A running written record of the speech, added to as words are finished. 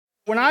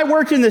When I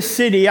worked in the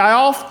city, I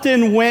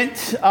often went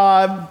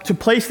to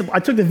places.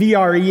 I took the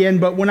VRE in,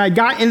 but when I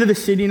got into the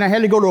city and I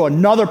had to go to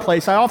another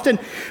place, I often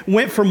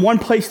went from one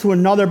place to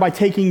another by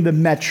taking the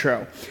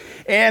metro.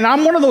 And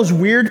I'm one of those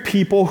weird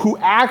people who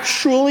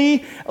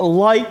actually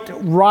liked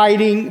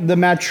riding the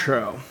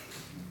metro.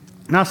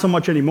 Not so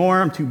much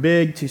anymore. I'm too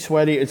big, too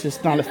sweaty. It's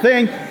just not a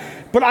thing.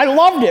 But I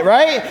loved it,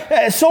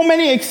 right? So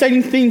many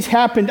exciting things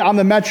happened on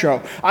the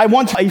metro. I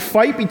once had a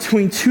fight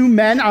between two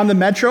men on the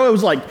metro. It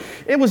was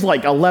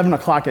like 11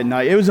 o'clock at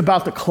night. It was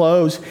about to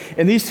close,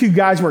 and these two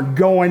guys were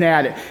going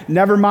at it.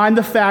 Never mind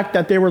the fact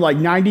that they were like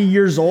 90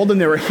 years old and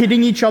they were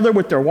hitting each other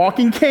with their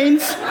walking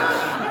canes.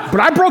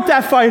 But I broke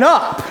that fight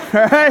up,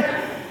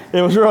 right?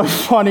 It was really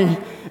funny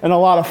and a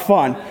lot of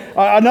fun.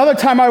 Another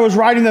time I was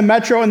riding the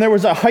metro and there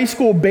was a high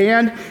school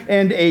band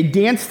and a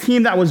dance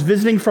team that was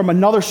visiting from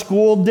another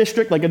school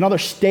district, like another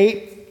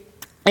state.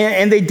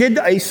 And they did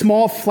a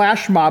small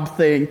flash mob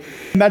thing,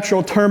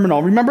 Metro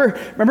Terminal. Remember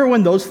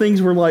when those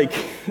things were like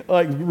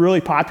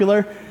really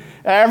popular?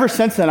 Ever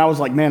since then, I was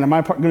like, man, am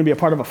I going to be a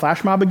part of a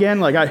flash mob again?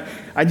 Like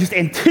I just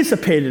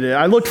anticipated it.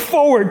 I looked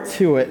forward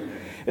to it.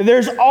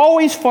 There's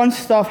always fun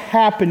stuff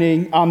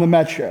happening on the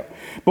metro.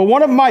 But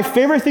one of my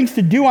favorite things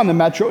to do on the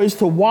metro is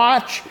to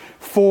watch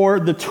for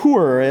the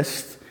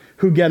tourists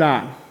who get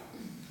on.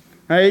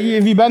 Right?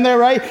 Have you been there,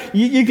 right?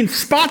 You can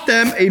spot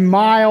them a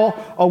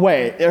mile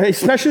away,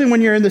 especially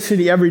when you're in the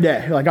city every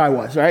day, like I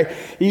was, right?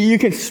 You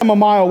can see them a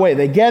mile away.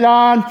 They get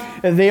on,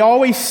 and they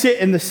always sit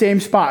in the same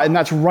spot, and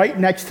that's right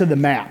next to the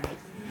map.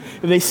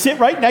 They sit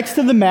right next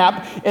to the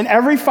map, and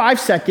every 5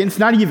 seconds,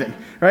 not even,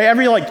 right?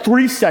 Every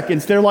 3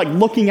 seconds, they're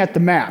looking at the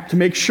map to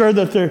make sure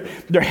that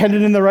they're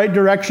headed in the right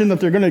direction, that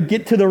they're going to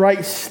get to the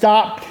right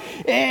stop.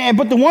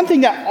 But the one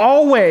thing that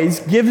always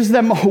gives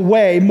them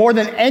away more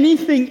than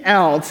anything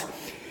else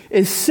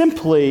is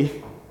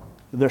simply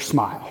their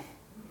smile.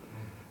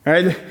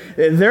 Right?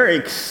 They're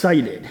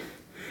excited.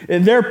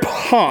 They're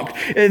pumped.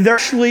 They're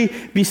actually,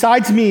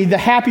 besides me, the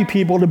happy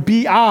people to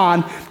be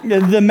on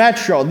the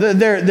metro.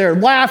 They're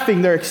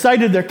laughing. They're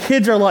excited. Their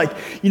kids are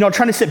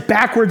trying to sit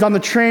backwards on the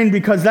train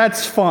because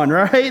that's fun,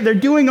 right? They're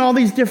doing all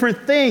these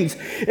different things.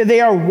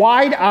 They are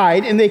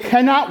wide-eyed, and they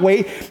cannot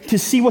wait to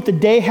see what the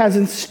day has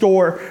in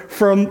store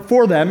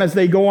for them as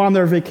they go on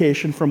their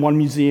vacation from one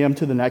museum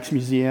to the next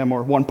museum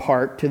or one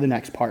park to the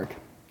next park.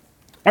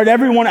 And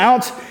everyone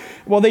else,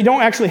 well, they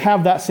don't actually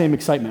have that same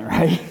excitement,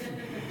 right?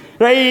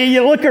 Right?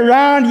 You look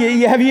around,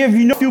 you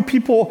know a few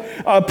people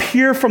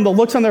appear from the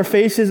looks on their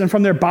faces and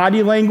from their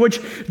body language,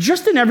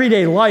 just in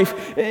everyday life,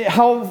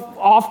 how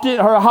often,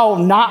 or how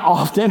not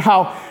often,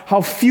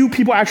 how few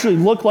people actually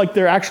look like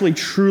they're actually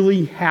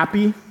truly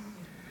happy.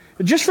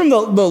 Just from the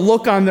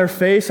look on their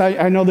face,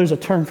 I know there's a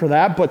term for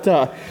that, but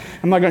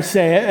I'm not going to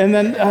say it. And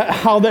then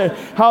how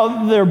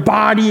their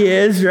body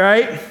is,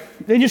 right?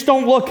 They just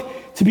don't look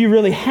to be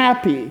really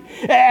happy.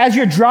 As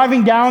you're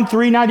driving down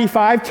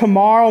 395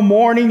 tomorrow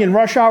morning in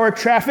rush hour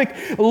traffic,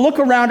 look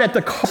around at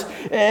the cars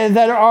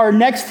that are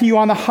next to you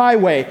on the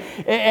highway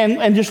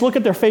and just look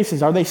at their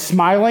faces. Are they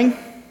smiling?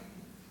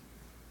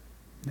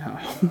 No.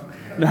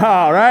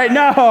 No, right?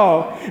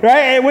 No.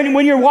 Right?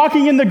 When you're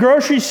walking in the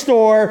grocery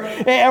store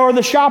or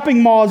the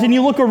shopping malls and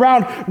you look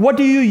around, what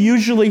do you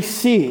usually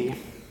see?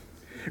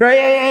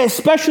 Right,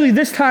 especially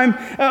this time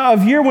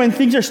of year when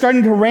things are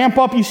starting to ramp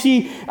up, you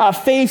see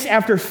face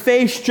after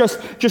face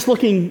just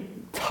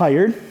looking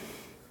tired.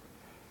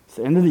 It's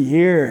the end of the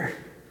year.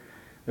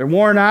 They're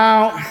worn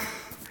out.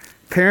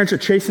 Parents are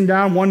chasing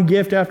down one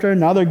gift after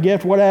another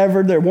gift,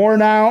 whatever. They're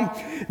worn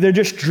out. They're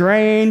just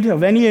drained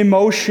of any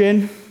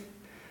emotion.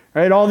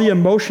 Right, all the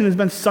emotion has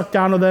been sucked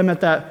down of them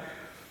at that,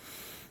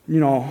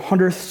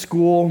 100th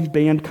school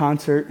band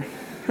concert.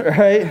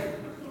 Right?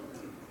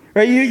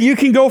 Right, you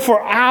can go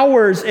for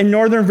hours in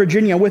Northern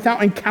Virginia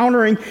without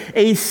encountering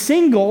a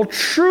single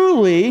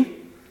truly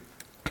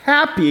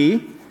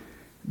happy,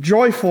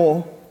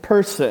 joyful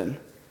person.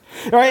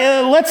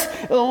 Right,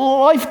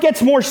 life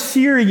gets more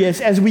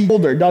serious as we get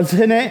older,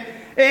 doesn't it?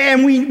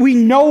 And we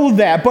know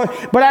that,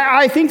 but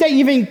I think that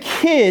even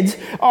kids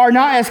are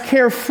not as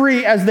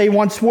carefree as they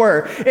once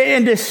were,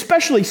 and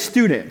especially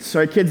students.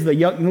 Right, kids, the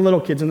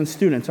little kids, and the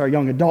students are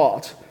young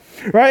adults.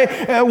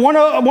 Right? One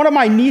of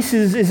my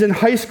nieces is in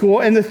high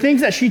school, and the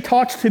things that she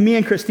talks to me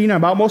and Christina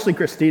about, mostly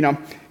Christina,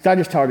 because I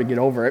just tell her to get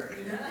over it,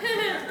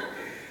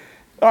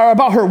 are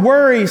about her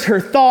worries, her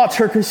thoughts,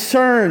 her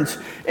concerns.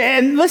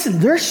 And listen,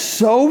 they're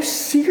so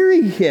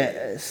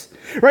serious.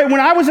 Right? When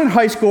I was in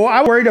high school,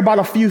 I worried about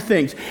a few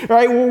things.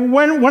 Right?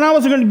 When I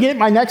was going to get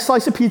my next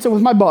slice of pizza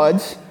with my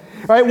buds.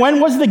 Right? When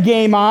was the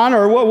game on,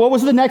 or what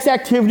was the next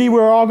activity we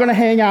were all going to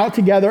hang out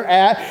together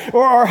at,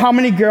 or how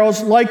many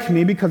girls liked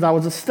me because I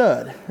was a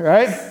stud,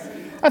 right?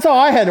 That's all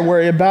I had to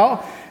worry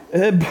about.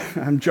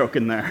 I'm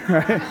joking there,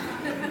 right?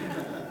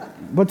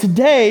 But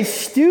today,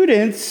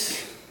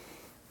 students,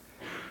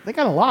 they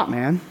got a lot,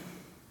 man.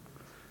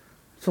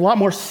 It's a lot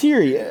more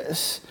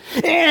serious.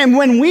 And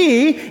when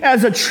we,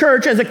 as a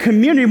church, as a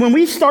community, when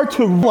we start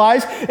to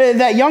realize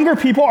that younger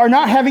people are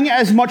not having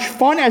as much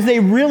fun as they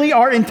really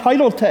are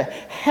entitled to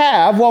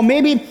have, well,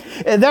 maybe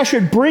that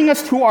should bring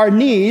us to our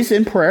knees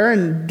in prayer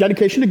and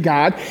dedication to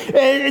God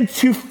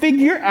to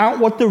figure out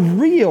what the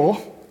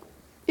real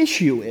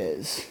issue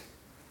is.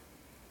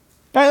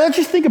 All right, let's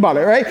just think about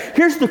it, right?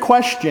 Here's the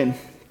question.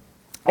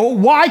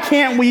 Why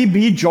can't we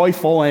be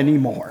joyful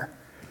anymore?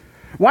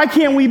 Why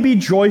can't we be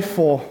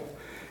joyful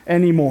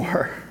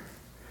anymore?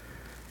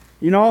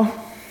 You know,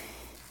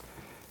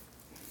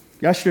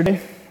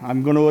 yesterday,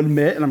 I'm going to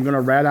admit, and I'm going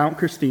to rat out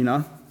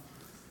Christina.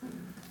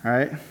 All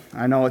right?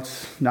 I know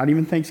it's not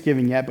even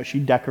Thanksgiving yet, but she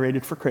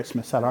decorated for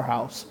Christmas at our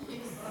house.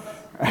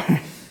 All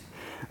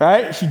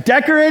right? She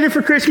decorated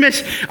for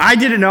Christmas. I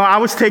didn't know. I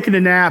was taking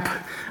a nap.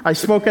 I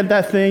spoke at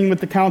that thing with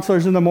the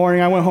counselors in the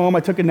morning. I went home.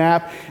 I took a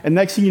nap. And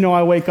next thing you know,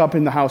 I wake up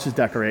and the house is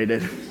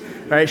decorated.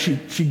 Right?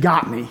 She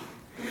got me.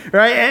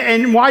 Right?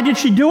 And why did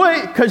she do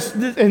it? Because,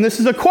 and this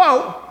is a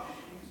quote,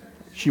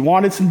 she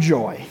wanted some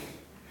joy.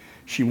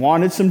 She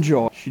wanted some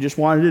joy. She just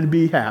wanted to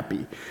be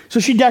happy. So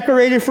she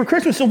decorated for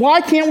Christmas. So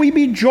why can't we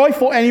be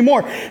joyful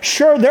anymore?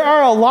 Sure, there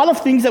are a lot of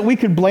things that we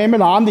could blame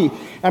it on.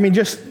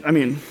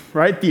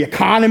 Right? The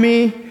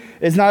economy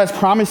is not as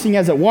promising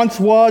as it once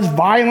was.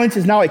 Violence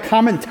is now a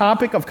common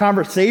topic of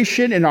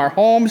conversation in our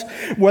homes,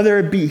 whether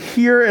it be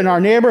here in our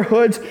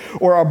neighborhoods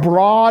or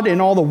abroad in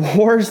all the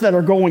wars that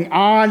are going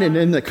on and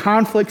in the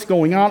conflicts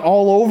going on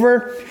all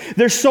over.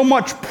 There's so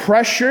much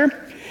pressure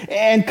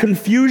and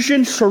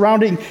confusion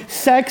surrounding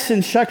sex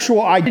and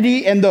sexual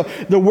identity and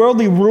the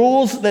worldly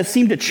rules that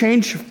seem to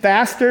change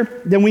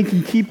faster than we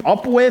can keep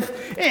up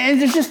with.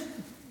 And there's just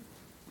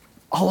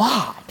a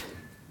lot.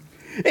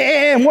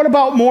 And what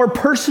about more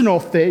personal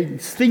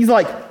things? Things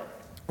like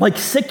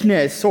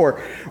sickness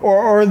or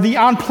the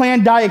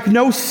unplanned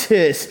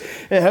diagnosis.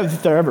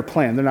 If they're ever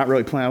planned, they're not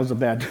really planned. That was a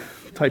bad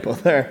typo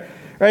there.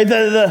 Right?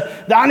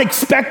 The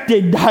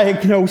unexpected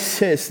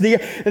diagnosis, the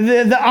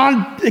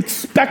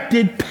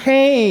unexpected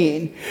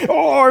pain.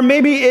 Or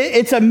maybe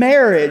it's a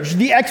marriage.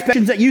 The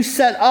expectations that you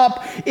set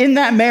up in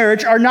that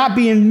marriage are not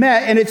being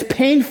met, and it's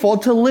painful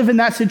to live in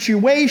that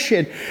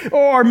situation.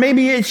 Or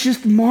maybe it's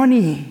just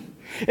money.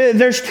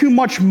 There's too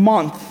much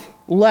month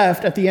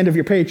left at the end of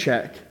your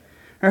paycheck.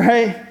 All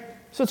right?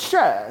 So it's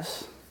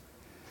stress.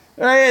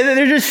 All right?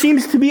 There just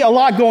seems to be a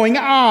lot going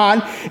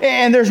on,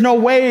 and there's no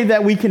way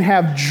that we can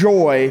have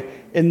joy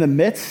in the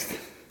midst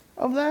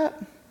of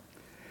that.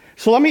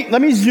 So let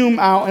me zoom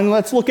out and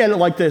let's look at it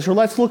like this, or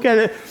let's look at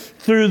it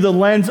through the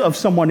lens of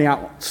someone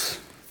else.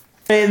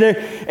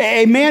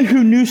 A man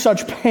who knew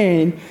such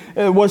pain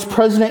was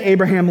President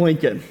Abraham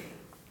Lincoln.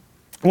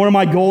 One of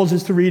my goals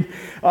is to read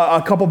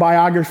a couple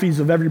biographies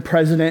of every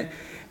president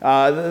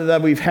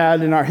that we've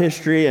had in our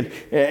history. And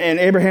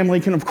Abraham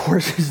Lincoln, of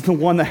course, is the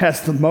one that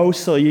has the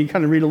most, so you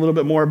kind of read a little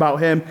bit more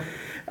about him.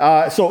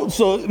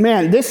 So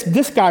man,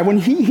 this guy, when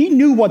he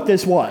knew what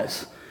this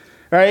was,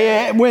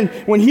 right?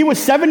 When he was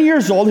 7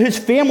 years old, his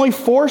family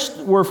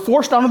were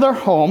forced out of their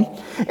home,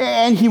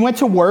 and he went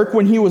to work.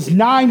 When he was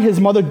 9, his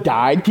mother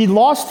died. He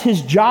lost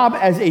his job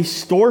as a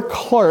store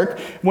clerk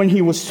when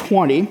he was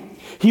 20.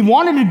 He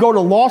wanted to go to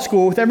law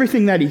school with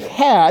everything that he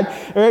had,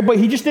 right, but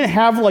he just didn't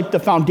have the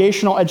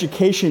foundational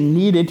education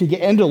needed to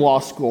get into law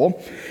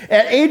school.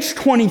 At age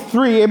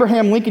 23,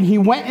 Abraham Lincoln, he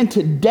went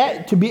into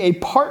debt to be a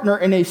partner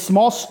in a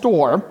small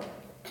store.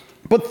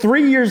 But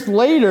 3 years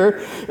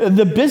later,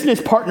 the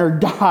business partner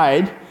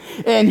died,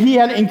 and he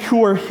had to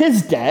incur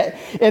his debt,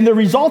 and the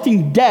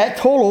resulting debt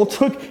total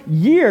took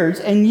years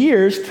and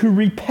years to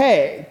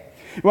repay.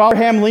 Well,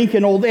 Abraham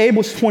Lincoln, old Abe,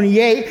 was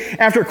 28.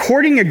 After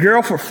courting a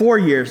girl for 4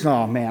 years,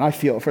 oh man, I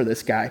feel for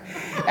this guy.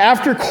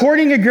 After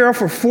courting a girl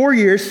for 4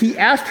 years, he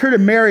asked her to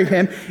marry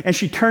him, and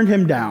she turned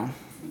him down.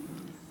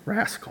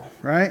 Rascal,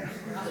 right?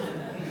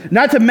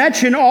 Not to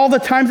mention all the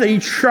times that he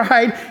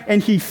tried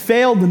and he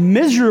failed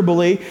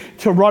miserably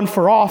to run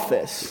for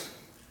office.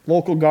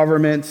 Local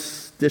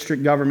governments,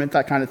 district government,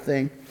 that kind of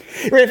thing.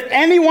 If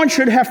anyone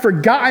should have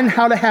forgotten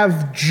how to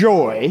have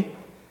joy,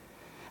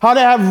 how to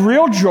have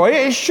real joy,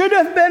 it should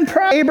have been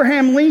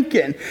Abraham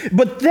Lincoln.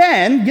 But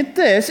then, get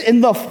this,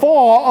 in the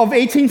fall of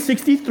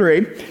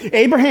 1863,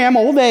 Abraham,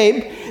 old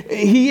Abe,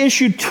 he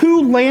issued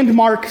 2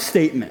 landmark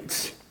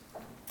statements.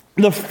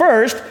 The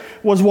first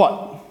was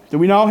what? Do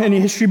we know, any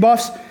history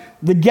buffs?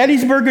 The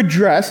Gettysburg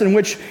Address, in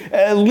which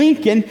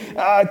Lincoln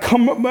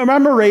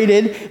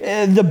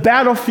commemorated the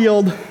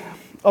battlefield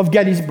of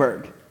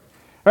Gettysburg.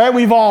 Right?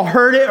 We've all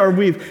heard it, or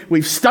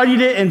we've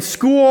studied it in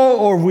school,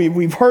 or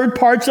we've heard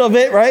parts of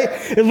it, right?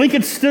 And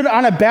Lincoln stood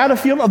on a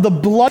battlefield of the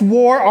blood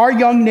war our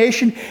young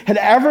nation had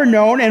ever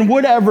known and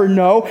would ever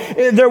know.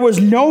 There was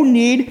no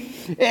need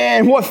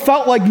and what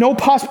felt like no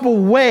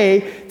possible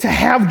way to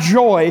have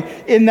joy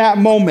in that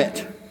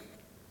moment.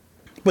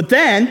 But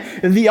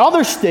then, the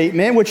other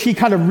statement, which he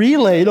kind of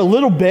relayed a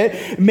little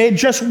bit, made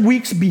just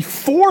weeks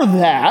before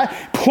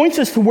that, points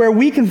us to where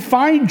we can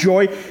find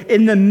joy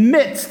in the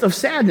midst of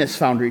sadness,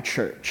 Foundry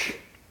Church.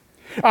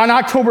 On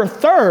October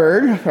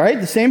 3rd, right,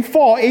 the same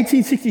fall,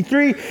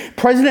 1863,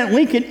 President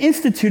Lincoln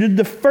instituted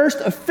the first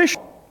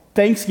official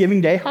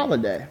Thanksgiving Day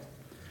holiday,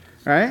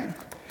 right?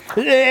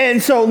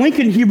 And so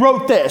Lincoln, he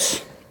wrote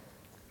this.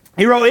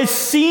 He wrote, "It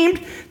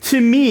seemed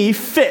to me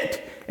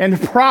fit and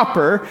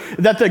proper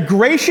that the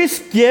gracious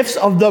gifts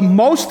of the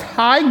Most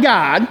High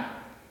God,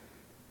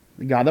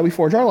 the God that we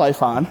forge our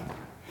life on,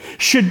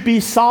 should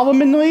be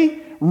solemnly,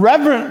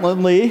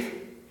 reverently,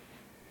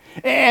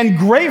 and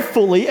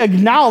gratefully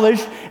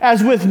acknowledged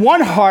as with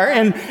one heart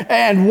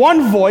and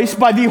one voice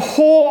by the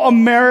whole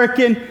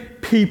American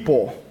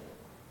people."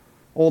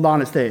 Old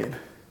Honest Abe,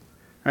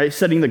 right?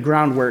 Setting the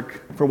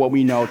groundwork for what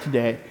we know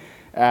today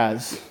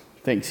as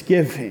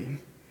Thanksgiving.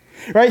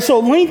 Right, so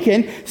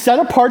Lincoln set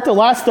apart the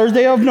last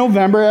Thursday of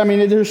November, I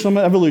mean, there's some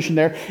evolution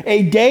there,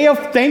 a day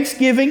of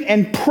thanksgiving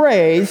and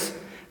praise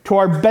to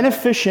our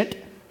beneficent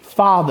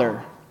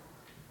Father,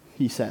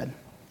 he said.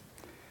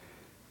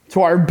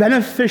 To our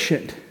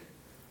beneficent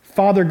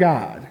Father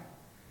God,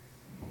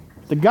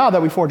 the God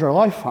that we forge our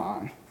life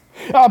on.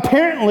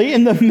 Apparently,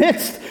 in the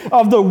midst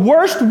of the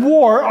worst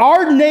war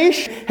our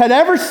nation had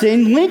ever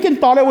seen, Lincoln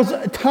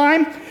thought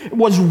time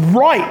was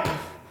ripe.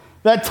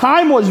 That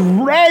time was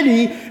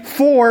ready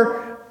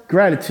for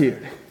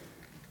gratitude,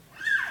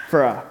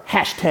 for a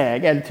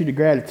hashtag attitude of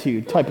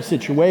gratitude type of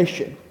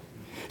situation.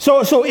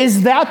 So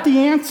is that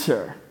the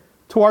answer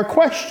to our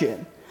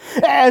question?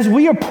 As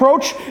we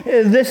approach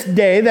this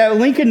day that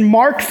Lincoln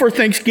marked for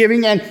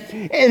Thanksgiving, and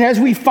as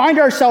we find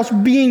ourselves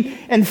being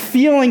and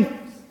feeling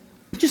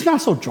just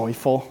not so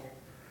joyful,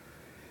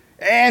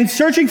 and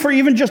searching for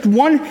even just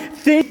one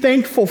thing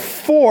thankful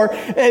for,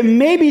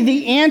 maybe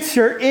the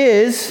answer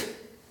is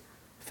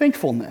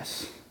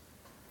thankfulness.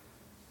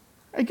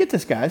 I get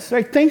this, guys,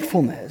 right?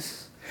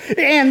 Thankfulness.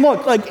 And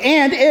look,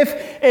 and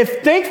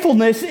if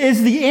thankfulness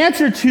is the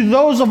answer to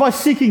those of us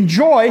seeking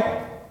joy,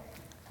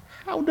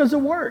 how does it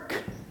work?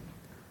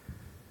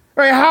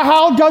 Right?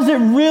 How does it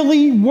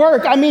really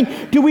work? I mean,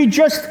 do we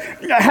just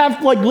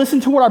have, listen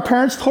to what our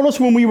parents told us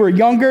when we were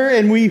younger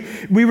and we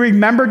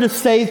remember to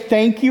say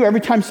thank you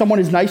every time someone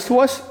is nice to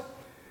us?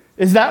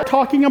 Is that what we're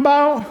talking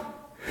about?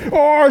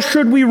 Or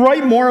should we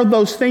write more of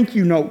those thank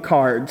you note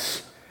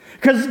cards?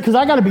 Because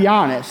I got to be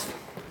honest,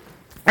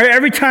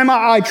 every time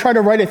I try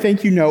to write a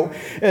thank you note,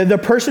 the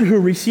person who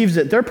receives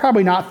it, they're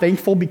probably not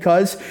thankful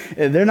because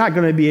they're not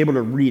going to be able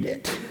to read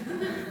it.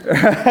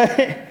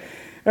 Right?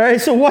 All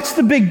right, so what's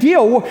the big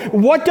deal?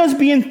 What does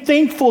being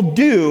thankful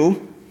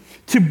do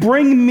to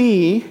bring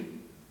me,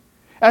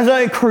 as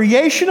a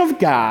creation of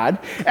God,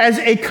 as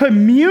a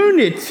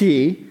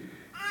community,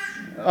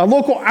 a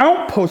local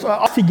outpost,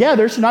 us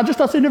together, so not just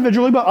us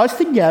individually, but us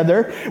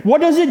together,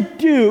 what does it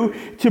do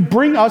to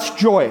bring us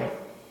joy?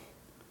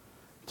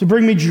 To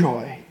bring me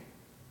joy?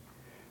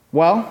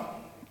 Well,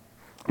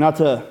 not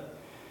to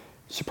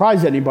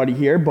surprise anybody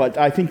here, but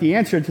I think the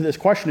answer to this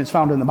question is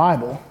found in the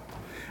Bible.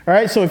 All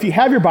right, so if you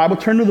have your Bible,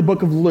 turn to the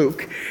book of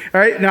Luke.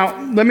 All right,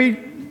 now let me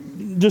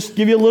just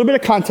give you a little bit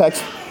of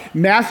context.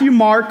 Matthew,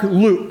 Mark,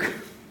 Luke.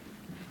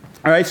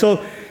 All right,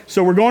 so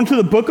we're going to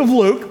the book of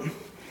Luke.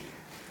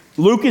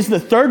 Luke is the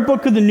third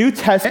book of the New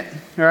Testament,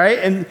 all right?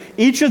 And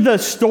each of the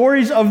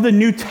stories of the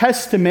New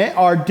Testament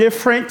are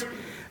different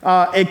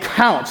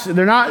accounts.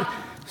 They're not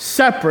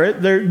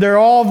separate. They're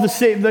all the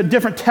same, the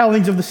different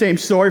tellings of the same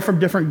story from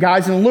different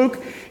guys. And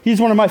Luke, he's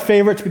one of my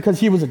favorites because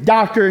he was a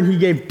doctor and he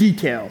gave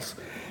details.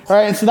 All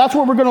right, and so that's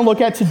what we're going to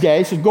look at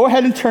today. So go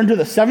ahead and turn to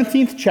the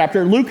 17th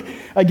chapter. Luke,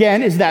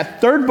 again, is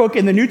that third book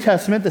in the New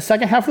Testament, the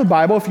second half of the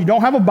Bible. If you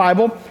don't have a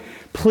Bible,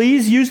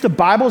 please use the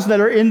Bibles that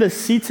are in the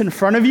seats in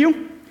front of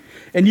you.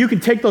 And you can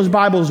take those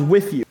Bibles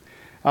with you.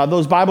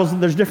 Those Bibles,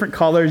 there's different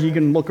colors. You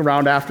can look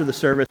around after the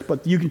service,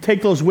 but you can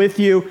take those with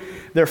you.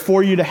 They're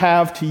for you to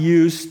have, to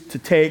use, to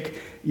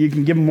take. You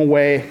can give them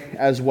away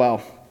as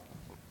well.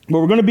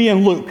 But we're going to be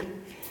in Luke.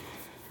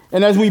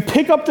 And as we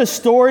pick up the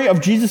story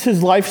of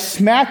Jesus' life,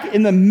 smack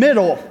in the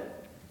middle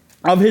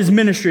of his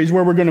ministry is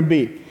where we're going to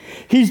be.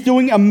 He's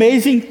doing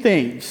amazing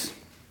things.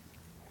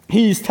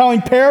 He's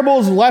telling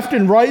parables left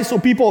and right so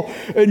people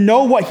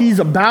know what he's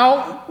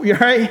about,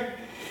 right?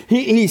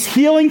 He's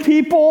healing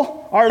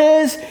people.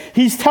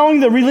 He's telling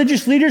the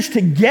religious leaders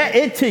to get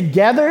it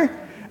together.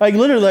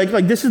 Literally,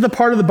 this is the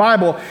part of the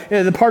Bible,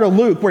 the part of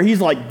Luke, where he's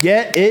like,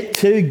 get it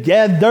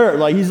together.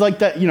 He's like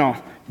that,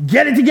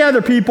 get it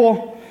together,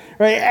 people.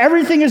 Right?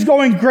 Everything is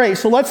going great.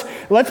 So let's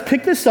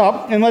pick this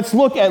up and let's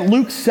look at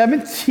Luke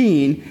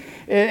 17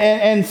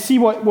 and see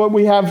what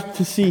we have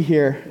to see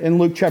here in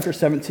Luke chapter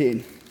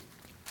 17.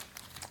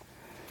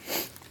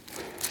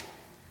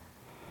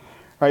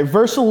 All right,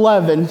 verse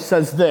 11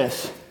 says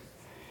this.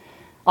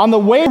 On the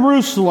way to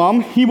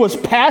Jerusalem, he was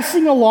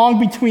passing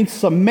along between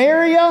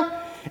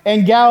Samaria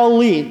and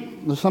Galilee.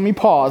 Just let me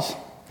pause.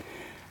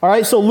 All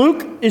right, so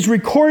Luke is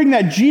recording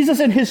that Jesus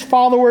and his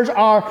followers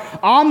are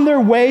on their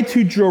way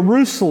to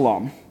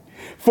Jerusalem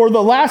for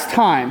the last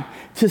time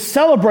to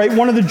celebrate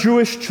one of the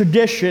Jewish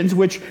traditions,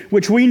 which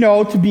we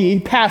know to be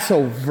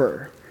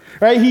Passover.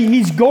 right?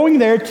 He's going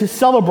there to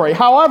celebrate.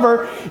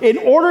 However, in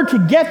order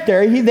to get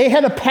there, they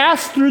had to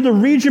pass through the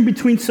region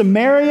between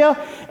Samaria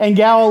and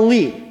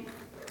Galilee,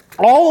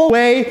 all the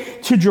way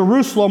to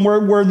Jerusalem,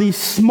 where these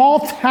small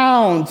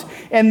towns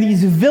and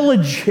these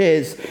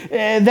villages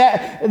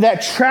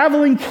that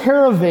traveling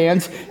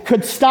caravans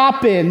could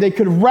stop in, they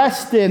could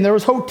rest in. There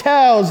was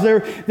hotels there,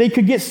 they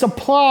could get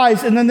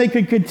supplies, and then they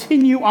could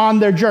continue on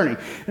their journey.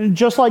 And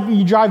just like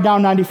you drive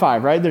down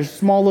 95, right? There's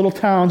small little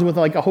towns with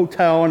like a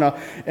hotel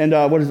and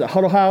what is it,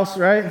 Huddle House,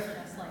 right?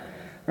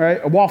 Right?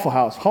 A Waffle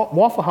House.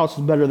 Waffle House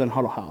is better than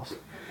Huddle House.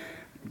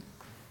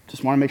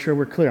 Just want to make sure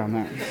we're clear on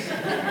that.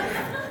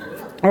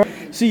 All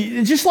right. See,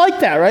 it's just like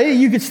that, right?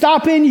 You could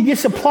stop in, you get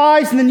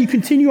supplies, and then you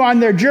continue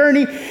on their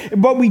journey.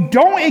 But we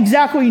don't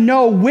exactly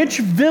know which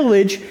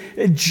village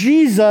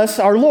Jesus,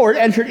 our Lord,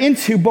 entered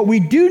into, but we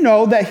do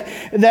know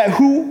that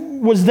who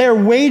was there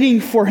waiting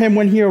for him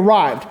when he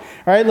arrived.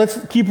 All right,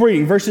 let's keep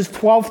reading. Verses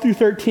 12 through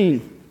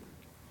 13.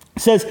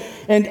 It says,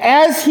 "And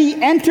as he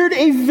entered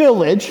a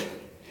village,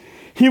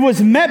 he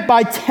was met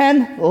by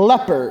 10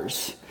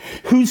 lepers,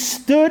 who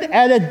stood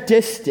at a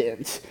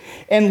distance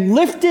and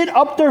lifted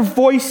up their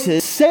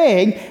voices,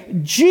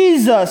 saying,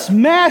 'Jesus,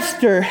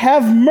 Master,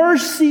 have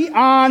mercy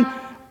on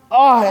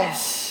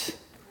us.'"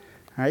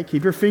 All right,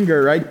 keep your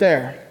finger right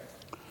there.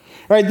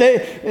 All right,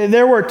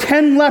 there were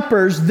 10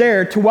 lepers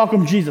there to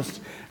welcome Jesus.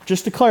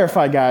 Just to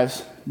clarify,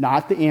 guys,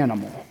 not the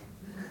animal.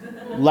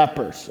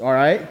 Lepers, all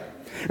right?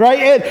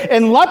 Right?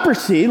 And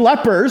lepers,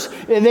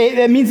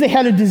 that means they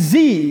had a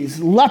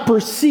disease,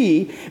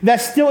 leprosy, that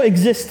still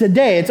exists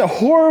today. It's a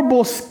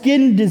horrible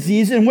skin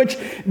disease in which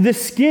the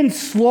skin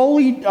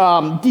slowly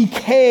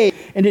decays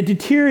and it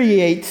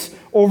deteriorates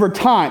over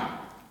time.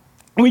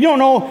 We don't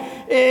know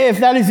if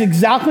that is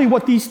exactly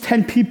what these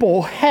 10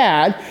 people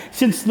had,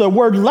 since the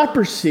word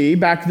leprosy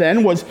back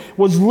then was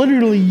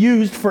literally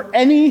used for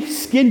any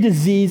skin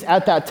disease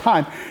at that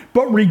time.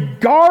 But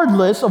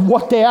regardless of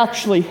what they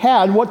actually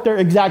had, what their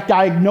exact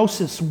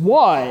diagnosis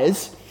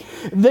was,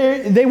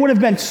 they would have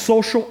been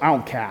social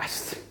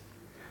outcasts.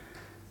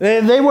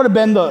 They would have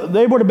been the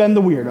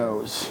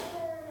weirdos,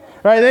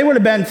 right? They would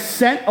have been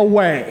sent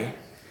away,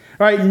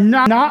 right?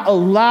 Not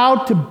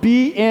allowed to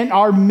be in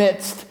our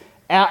midst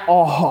at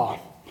all.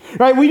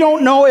 Right? We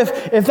don't know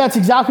if that's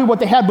exactly what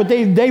they had, but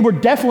they were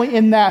definitely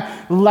in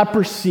that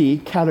leprosy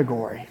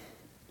category.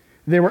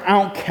 They were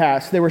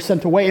outcasts. They were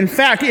sent away. In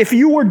fact, if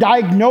you were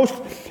diagnosed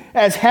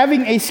as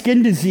having a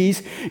skin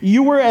disease,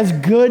 you were as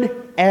good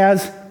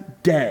as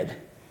dead,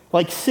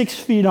 like 6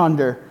 feet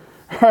under,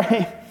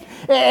 right?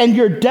 And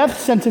your death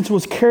sentence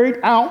was carried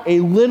out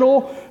a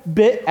little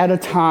bit at a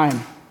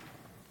time,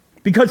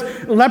 because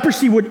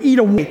leprosy would eat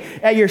away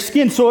at your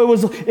skin. So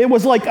it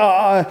was like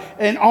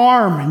an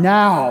arm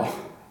now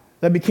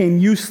that became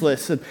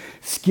useless, and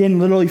skin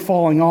literally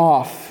falling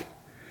off.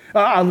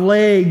 A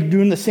leg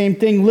doing the same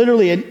thing,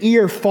 literally an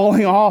ear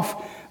falling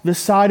off the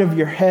side of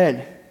your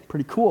head.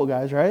 Pretty cool,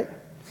 guys, right?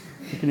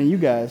 Looking at you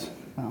guys.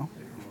 Oh.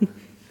 All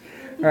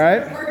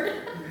right?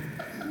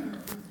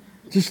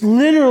 Just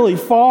literally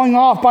falling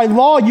off. By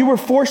law, you were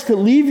forced to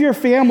leave your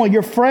family,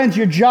 your friends,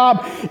 your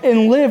job,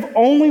 and live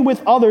only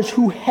with others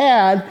who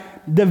had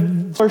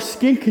the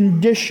skin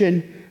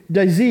condition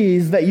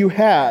disease that you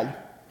had.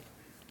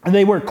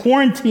 They were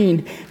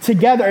quarantined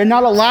together and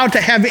not allowed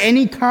to have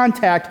any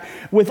contact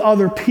with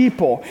other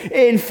people.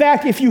 In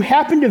fact, if you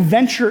happened to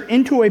venture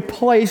into a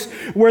place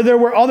where there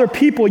were other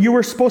people, you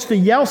were supposed to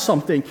yell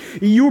something.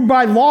 You,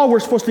 by law,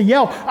 were supposed to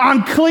yell,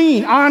 "I'm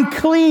clean, I'm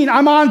clean,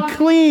 I'm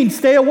unclean,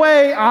 stay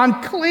away,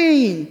 I'm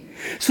clean,"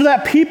 so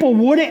that people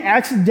wouldn't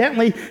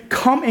accidentally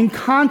come in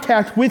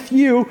contact with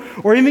you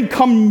or even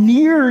come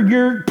near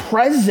your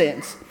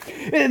presence.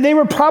 They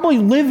were probably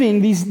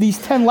living, these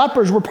 10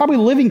 lepers were probably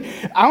living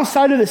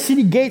outside of the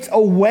city gates,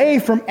 away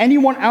from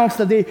anyone else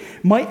that they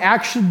might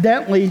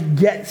accidentally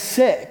get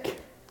sick.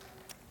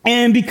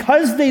 And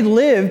because they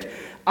lived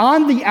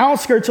on the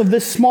outskirts of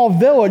this small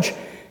village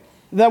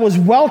that was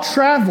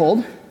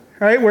well-traveled,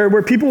 right,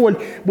 where people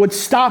would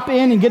stop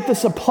in and get the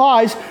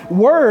supplies,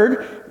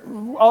 word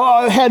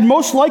had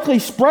most likely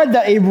spread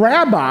that a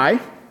rabbi,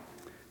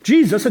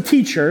 Jesus, a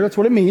teacher, that's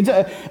what it means,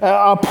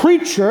 a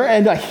preacher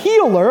and a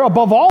healer,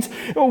 above all,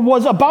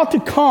 was about to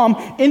come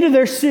into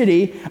their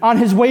city on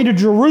his way to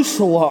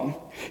Jerusalem.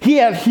 He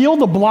had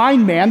healed a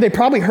blind man. They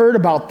probably heard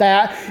about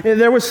that.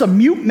 There was some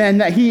mute men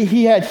that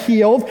he had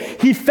healed.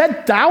 He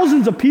fed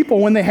thousands of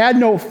people when they had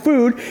no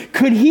food.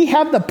 Could he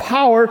have the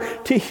power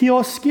to heal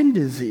a skin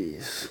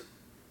disease?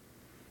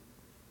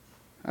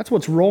 That's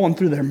what's rolling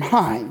through their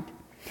mind.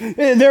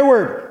 There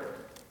were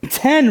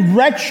 10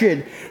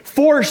 wretched,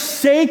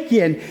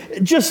 forsaken,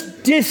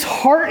 just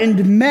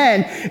disheartened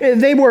men.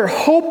 They were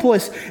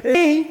hopeless.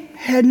 They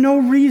had no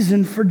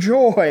reason for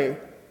joy.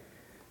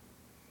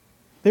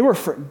 They were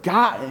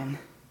forgotten.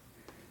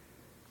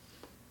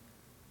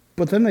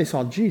 But then they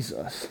saw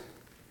Jesus.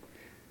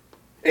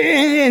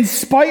 In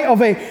spite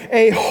of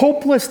a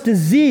hopeless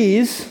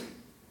disease,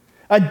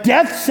 a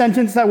death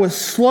sentence that was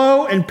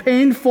slow and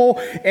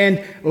painful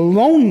and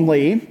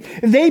lonely,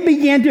 they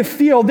began to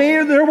feel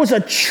there was a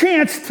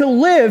chance to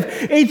live,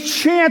 a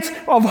chance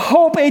of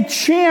hope, a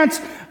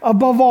chance,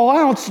 above all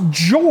else,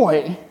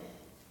 joy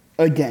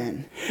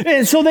again.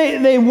 And so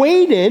they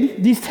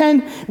waited, these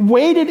 10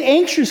 waited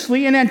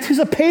anxiously in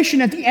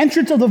anticipation at the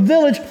entrance of the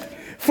village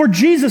for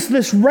Jesus,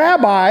 this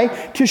rabbi,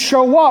 to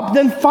show up.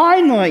 Then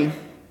finally,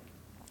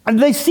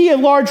 they see a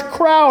large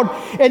crowd,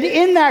 and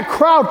in that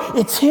crowd,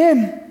 it's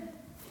him.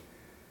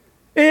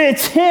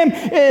 It's him.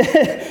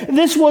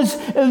 This was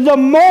the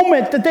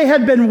moment that they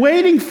had been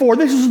waiting for.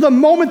 This was the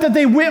moment that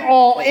they went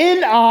all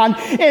in on.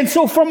 And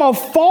so from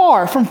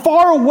far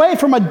away,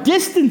 from a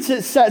distance,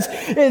 it says,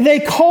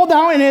 they called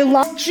out and they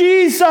laughed,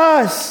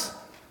 Jesus,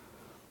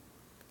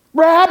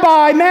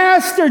 Rabbi,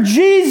 Master,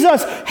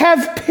 Jesus,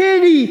 have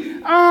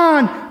pity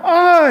on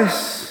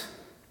us.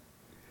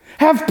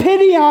 Have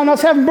pity on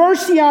us, have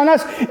mercy on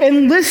us.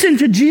 And listen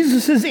to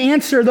Jesus'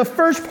 answer. The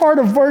first part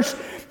of verse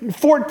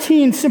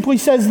 14 simply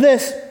says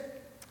this: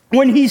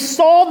 when he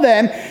saw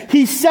them,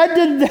 he said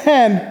to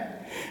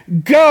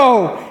them,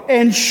 go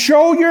and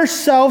show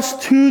yourselves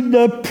to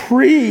the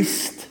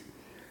priest.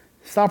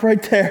 Stop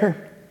right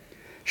there.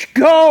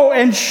 Go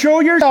and show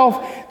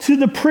yourself to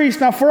the priest.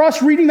 Now, for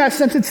us reading that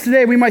sentence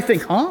today, we might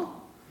think, huh? All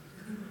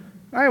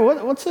right,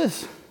 what's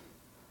this?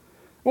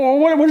 Well,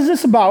 what is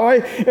this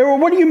about?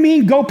 What do you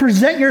mean, go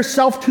present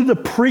yourself to the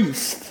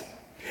priest?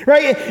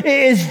 Right?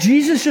 Is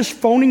Jesus just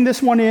phoning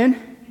this one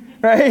in?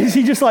 Right? Is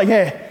he just like,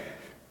 hey,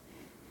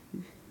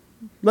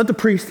 let the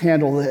priest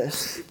handle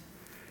this?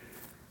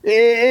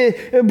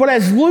 But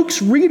as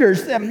Luke's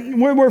readers,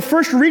 when we're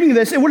first reading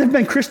this, it would have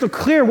been crystal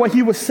clear what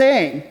he was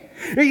saying.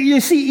 You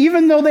see,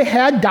 even though they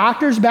had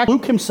doctors back,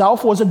 Luke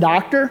himself was a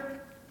doctor,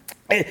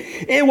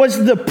 it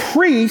was the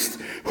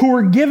priests who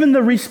were given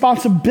the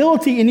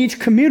responsibility in each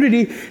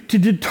community to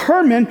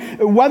determine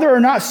whether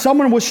or not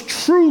someone was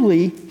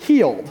truly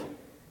healed.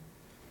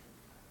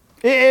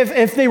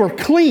 If they were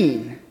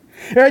clean.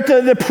 Right?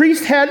 The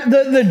priest had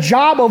the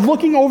job of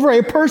looking over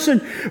a person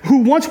who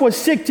once was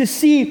sick to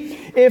see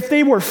if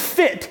they were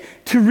fit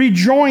to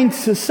rejoin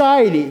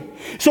society.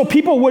 So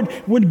people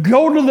would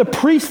go to the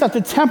priest at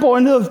the temple,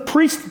 and the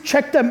priest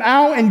checked them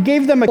out and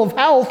gave them a of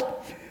health.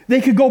 They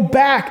could go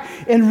back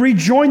and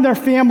rejoin their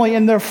family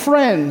and their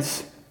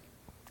friends.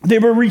 They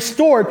were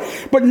restored.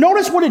 But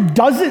notice what it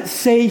doesn't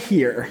say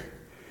here.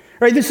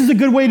 Right? This is a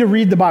good way to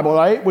read the Bible,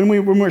 right? When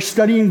we're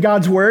studying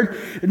God's word,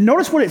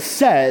 notice what it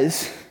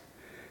says,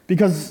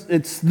 because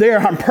it's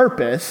there on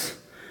purpose,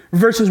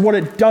 versus what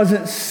it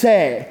doesn't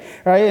say,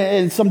 right,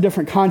 in some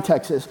different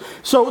contexts.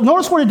 So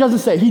notice what it doesn't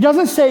say. He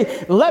doesn't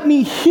say, let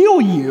me heal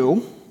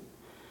you,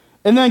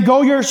 and then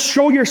go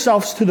show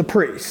yourselves to the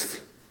priest.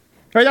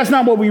 Right? That's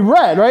not what we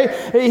read, right?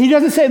 He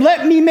doesn't say,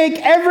 let me make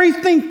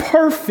everything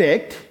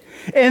perfect,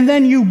 and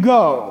then you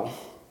go.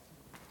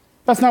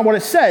 That's not what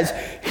it says.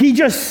 He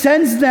just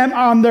sends them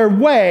on their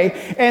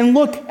way, and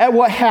look at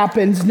what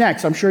happens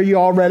next. I'm sure you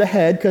all read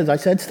ahead, because I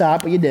said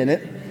stop, but you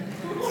didn't.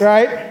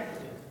 Right?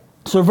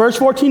 So verse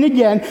 14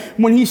 again,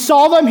 when he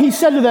saw them, he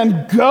said to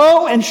them,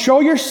 go and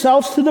show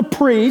yourselves to the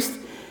priest.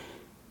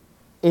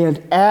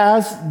 And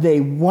as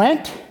they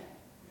went,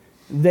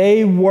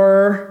 they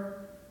were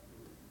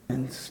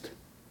cleansed.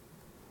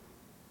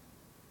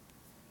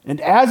 And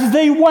as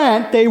they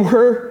went, they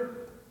were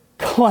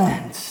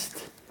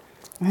cleansed.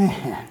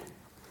 Man.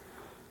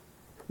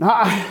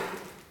 Now,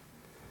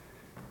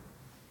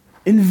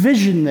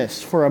 envision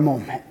this for a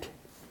moment.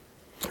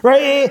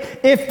 Right?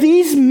 If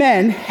these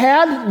men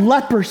had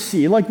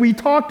leprosy, like we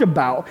talked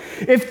about,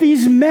 if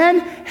these men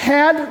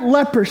had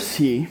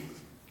leprosy,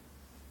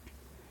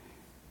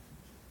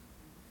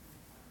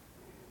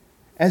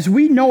 as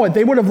we know it,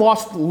 they would have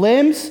lost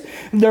limbs,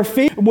 their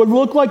face would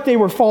look like they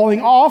were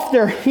falling off,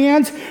 their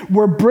hands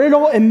were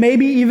brittle and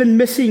maybe even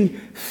missing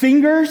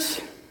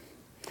fingers,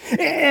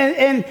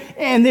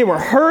 and they were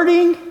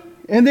hurting,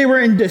 and they were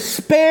in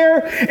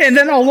despair. And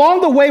then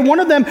along the way, one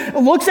of them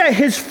looks at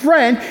his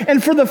friend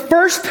and for the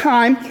first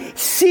time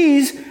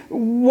sees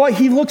what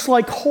he looks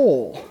like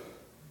whole.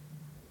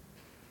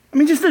 I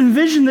mean, just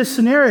envision this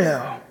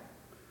scenario.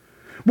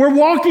 We're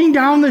walking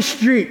down the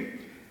street.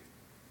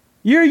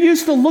 You're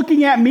used to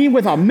looking at me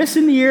with a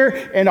missing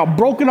ear and a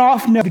broken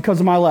off nose because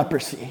of my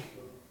leprosy.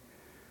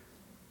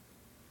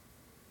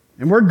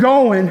 And we're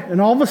going, and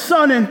all of a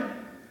sudden,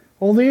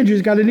 old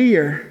Andrew's got an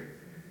ear.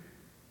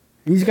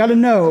 He's got a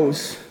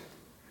nose.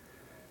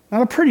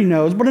 Not a pretty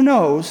nose, but a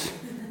nose.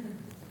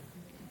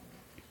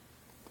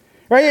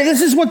 Right?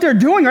 This is what they're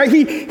doing, right?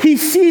 He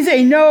sees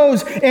a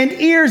nose and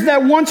ears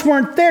that once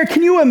weren't there.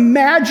 Can you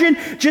imagine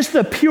just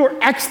the pure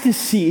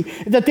ecstasy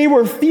that they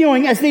were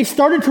feeling as they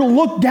started to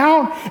look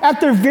down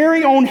at their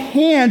very own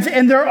hands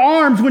and their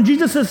arms when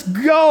Jesus says,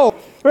 go,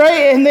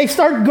 right? And they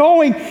start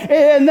going,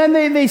 and then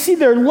they see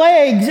their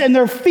legs and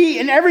their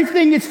feet and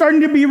everything is starting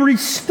to be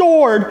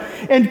restored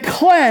and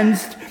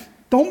cleansed.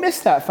 Don't miss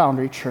that,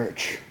 Foundry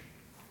Church.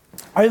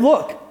 All right,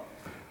 look.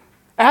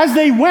 As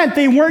they went,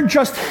 they weren't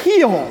just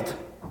healed.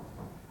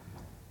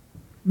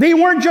 They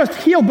weren't just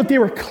healed, but they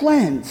were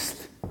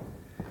cleansed.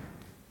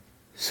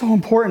 So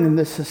important in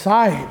this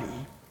society.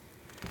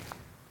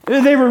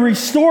 They were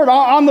restored.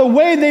 On the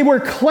way, they were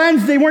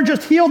cleansed. They weren't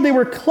just healed, they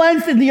were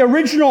cleansed. In the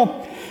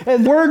original, the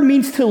word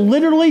means to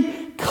literally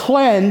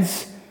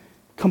cleanse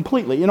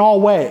completely in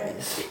all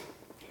ways.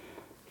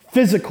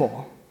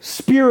 Physical,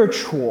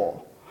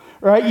 spiritual,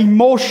 right?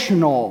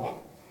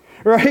 Emotional,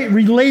 right?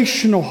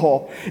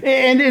 Relational,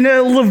 and in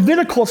a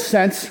Levitical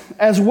sense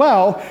as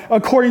well,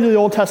 according to the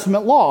Old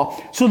Testament law.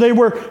 So they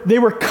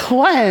were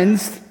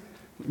cleansed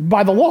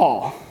by the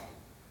law.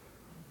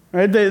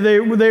 Right? They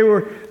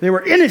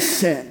were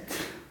innocent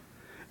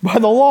by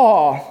the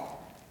law.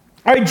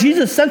 All right,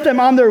 Jesus sent them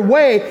on their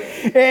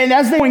way, and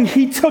as they went,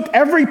 he took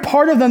every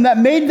part of them that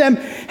made them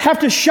have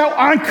to shout,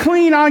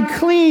 unclean,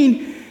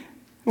 unclean,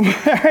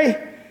 right?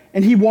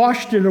 And he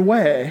washed it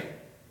away.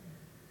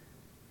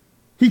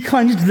 He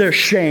cleansed their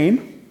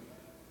shame.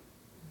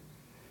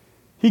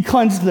 He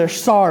cleansed their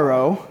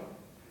sorrow.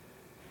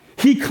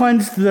 He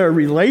cleansed their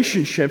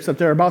relationships that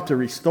they're about to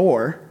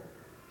restore.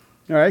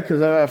 All right,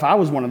 because if I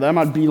was one of them,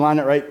 I'd beeline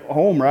it right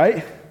home,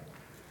 right?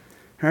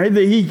 All right,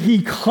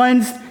 he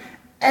cleansed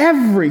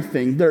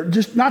everything. They're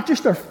just not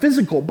just their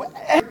physical, but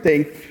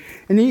everything.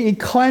 And he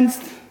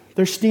cleansed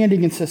their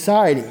standing in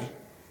society.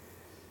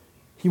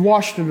 He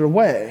washed it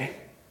away.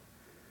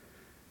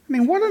 I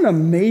mean, what an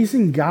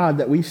amazing God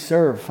that we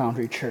serve,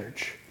 Foundry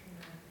Church.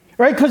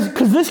 Right?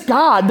 Because this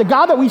God, the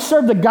God that we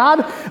serve, the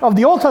God of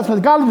the Old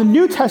Testament, the God of the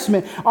New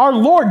Testament, our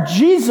Lord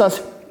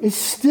Jesus is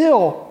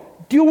still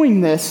doing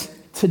this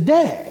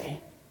today.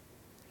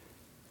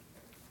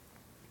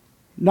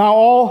 Now,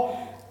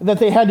 all that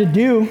they had to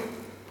do,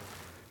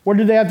 what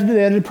did they have to do?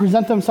 They had to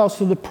present themselves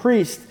to the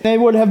priest. They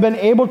would have been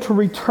able to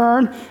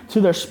return to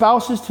their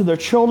spouses, to their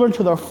children,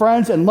 to their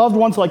friends and loved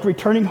ones, like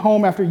returning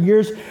home after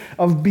years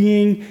of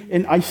being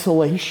in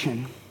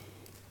isolation.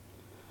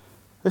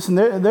 Listen,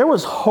 there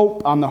was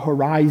hope on the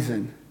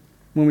horizon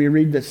when we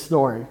read this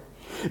story.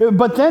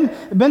 But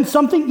then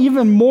something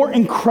even more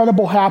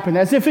incredible happened,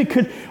 as if it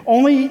could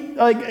only,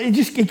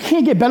 it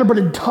can't get better, but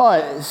it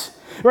does.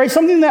 Right?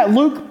 Something that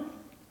Luke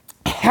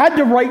had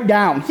to write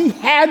down. He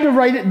had to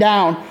write it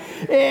down.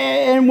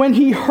 And when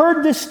he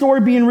heard this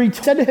story being read,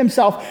 he said to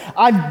himself,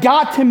 I've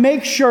got to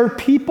make sure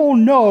people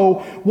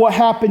know what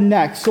happened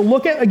next. So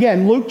look at,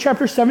 again, Luke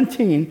chapter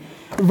 17,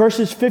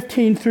 verses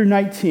 15 through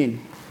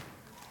 19.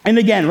 And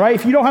again, right,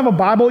 if you don't have a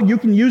Bible, you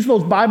can use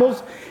those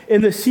Bibles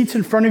in the seats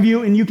in front of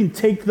you, and you can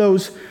take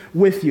those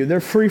with you. They're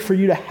free for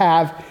you to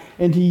have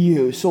and to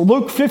use. So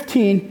Luke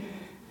 15,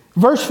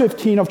 verse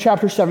 15 of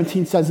chapter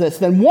 17 says this,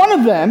 Then one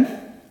of them,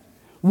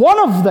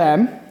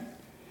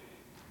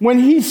 when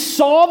he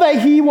saw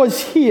that he was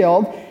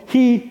healed,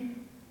 he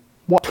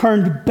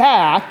turned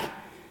back,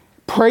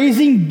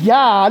 praising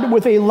God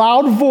with a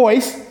loud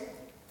voice.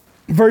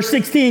 Verse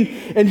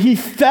 16, and he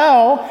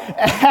fell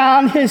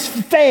on his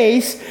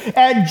face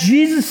at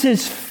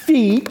Jesus'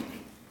 feet,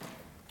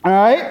 all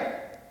right,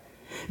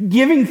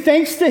 giving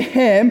thanks to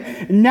him.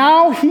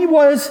 Now he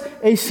was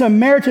a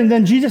Samaritan.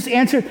 Then Jesus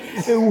answered,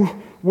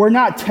 were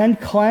not 10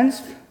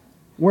 cleansed?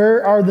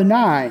 Where are the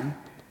 9?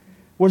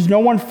 Was no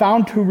one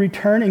found to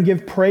return and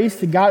give praise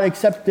to God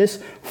except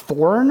this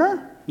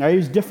foreigner? Now he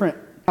was different.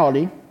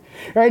 Right?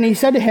 And he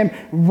said to him,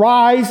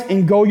 rise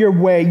and go your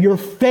way. Your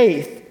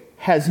faith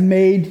has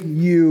made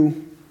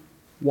you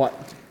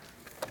what?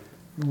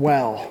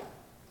 Well.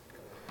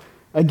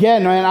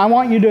 Again, man, I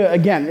want you to,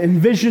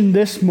 envision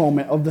this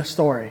moment of the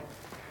story.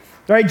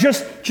 Right?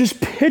 Just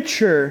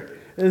picture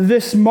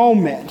this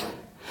moment.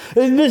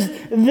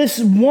 This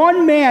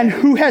one man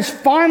who has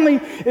finally,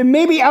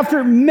 maybe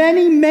after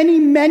many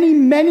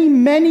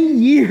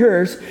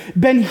years,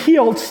 been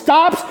healed,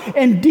 stops,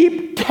 and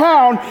deep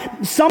down,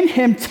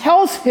 him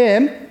tells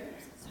him,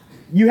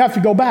 you have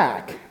to go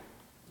back.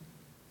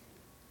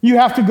 You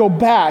have to go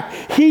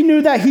back. He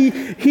knew that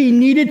he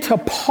needed to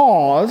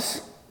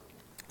pause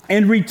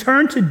and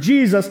return to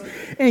Jesus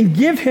and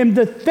give him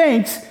the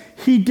thanks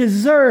he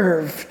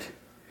deserved.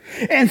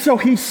 And so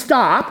he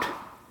stopped.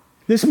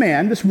 This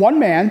one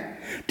man,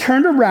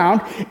 turned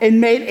around and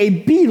made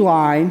a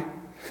beeline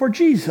for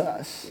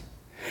Jesus.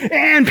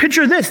 And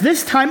picture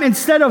this time,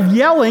 instead of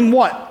yelling,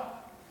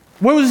 what?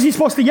 What was he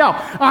supposed to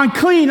yell?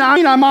 Unclean,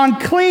 I'm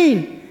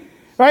unclean.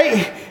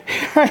 Right?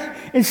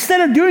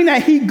 Instead of doing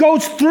that, he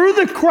goes through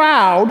the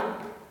crowd,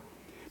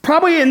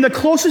 probably in the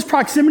closest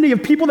proximity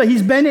of people that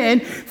he's been in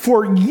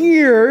for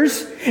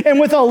years, and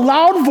with a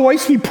loud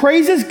voice, he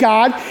praises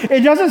God. It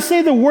doesn't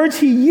say the words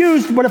he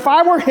used, but if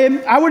I were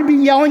him, I would be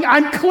yelling,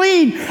 I'm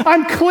clean,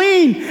 I'm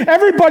clean.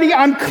 Everybody,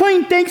 I'm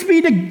clean. Thanks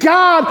be to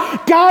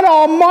God, God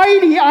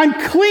Almighty, I'm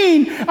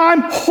clean,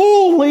 I'm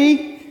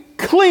wholly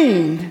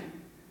cleaned.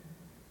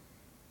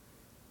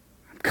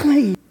 I'm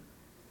clean.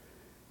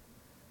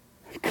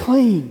 I'm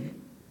clean.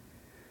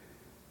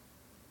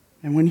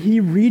 And when he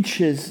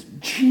reaches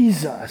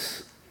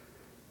Jesus,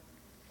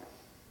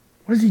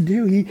 what does he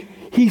do?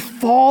 He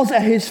falls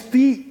at his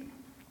feet.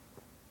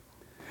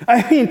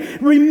 I mean,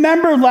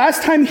 remember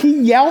last time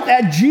he yelled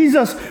at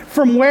Jesus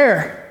from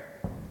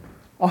where?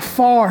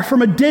 Afar,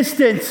 from a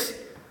distance.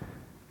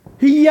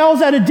 He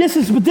yells at a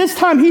distance, but this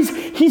time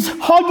he's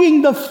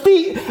hugging the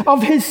feet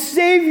of his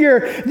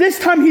Savior. This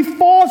time he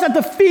falls at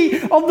the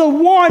feet of the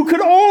one who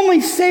could only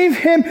save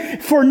him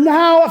for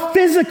now,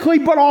 physically,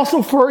 but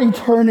also for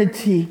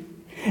eternity.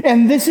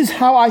 And this is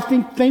how I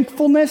think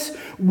thankfulness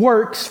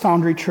works,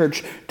 Foundry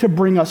Church, to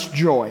bring us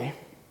joy.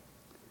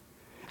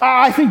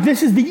 I think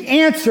this is the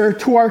answer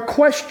to our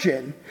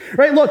question.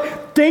 Right?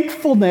 Look,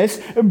 thankfulness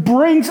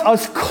brings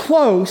us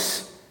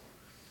close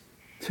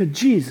to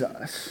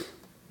Jesus.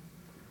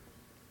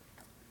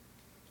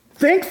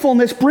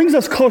 Thankfulness brings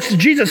us close to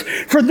Jesus,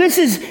 for this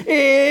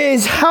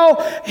is how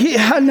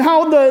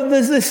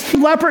this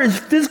leper is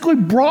physically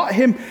brought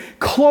him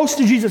close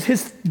to Jesus.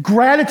 His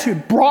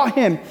gratitude brought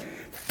him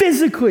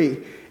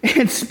physically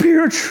and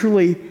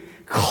spiritually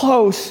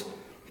close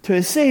to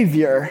his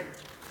Savior.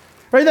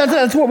 Right?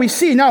 That's what we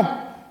see.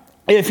 Now,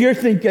 if you're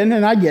thinking,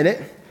 and I get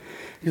it,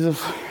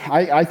 because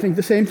I think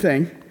the same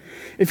thing,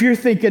 if you're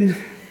thinking,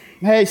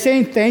 hey,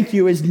 saying thank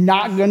you is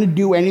not going to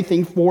do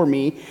anything for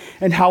me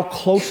and how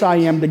close I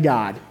am to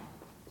God,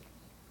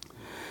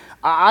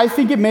 I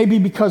think it may be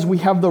because we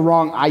have the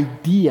wrong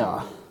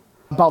idea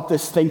about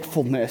this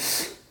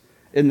thankfulness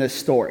in this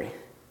story.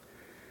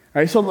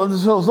 All right, so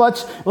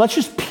let's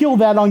just peel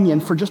that onion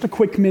for just a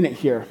quick minute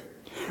here.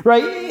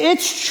 Right?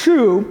 It's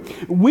true,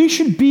 we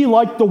should be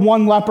like the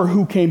one leper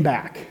who came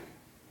back.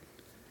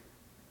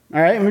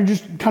 All right, and we're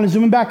just kind of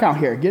zooming back out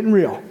here, getting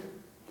real.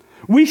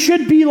 We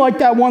should be like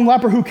that one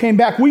leper who came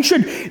back. We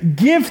should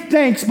give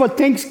thanks, but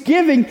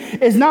thanksgiving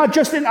is not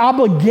just an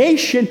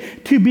obligation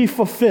to be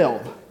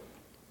fulfilled.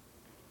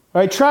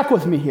 All right, track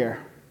with me here.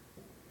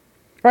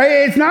 All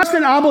right, it's not just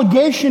an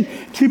obligation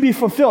to be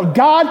fulfilled.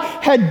 God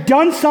had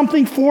done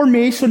something for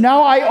me, so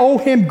now I owe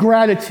him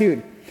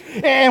gratitude.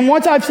 And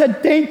once I've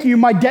said thank you,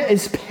 my debt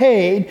is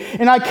paid,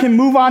 and I can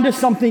move on to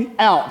something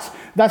else.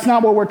 That's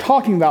not what we're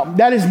talking about.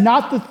 That is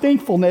not the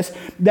thankfulness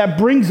that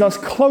brings us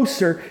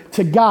closer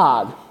to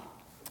God. All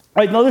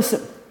right, now listen.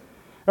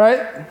 All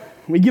right,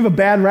 we give a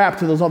bad rap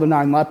to those other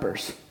 9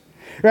 lepers.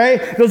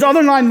 Right? Those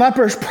other 9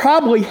 lepers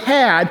probably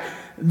had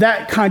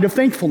that kind of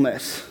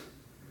thankfulness.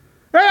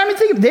 Right? I mean,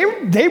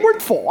 think they were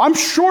full. I'm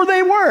sure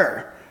they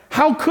were.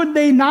 How could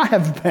they not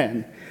have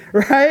been?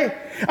 Right?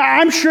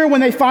 I'm sure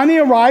when they finally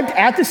arrived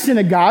at the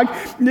synagogue,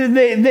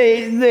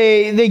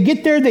 they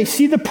get there, they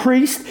see the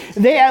priest,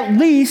 they at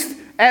least,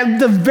 at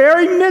the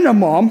very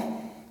minimum,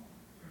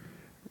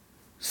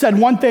 said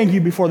one thank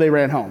you before they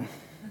ran home.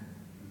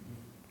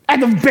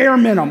 At the bare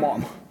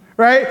minimum,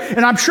 right?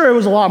 And I'm sure it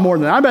was a lot more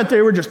than that. I bet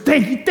they were just,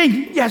 thank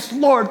you, yes,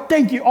 Lord,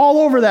 thank you, all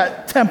over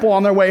that temple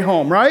on their way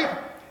home, right?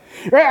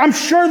 Right? I'm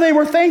sure they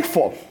were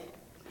thankful.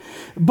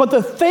 But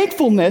the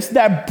thankfulness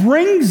that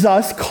brings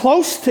us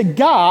close to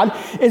God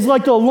is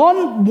like the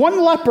one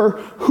leper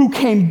who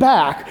came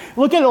back.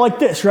 Look at it like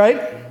this,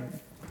 right?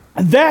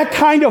 That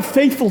kind of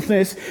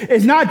thankfulness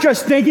is not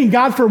just thanking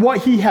God for what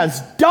he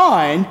has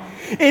done.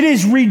 It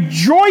is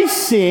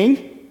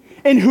rejoicing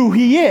in who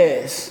he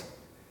is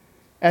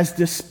as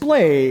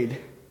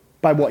displayed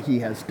by what he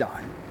has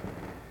done.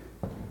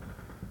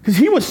 Because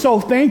he was so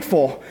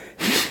thankful.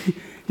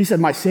 He said,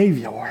 my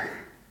Savior.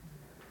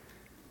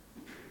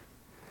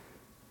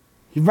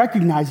 He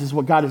recognizes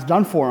what God has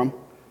done for him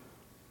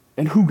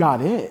and who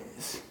God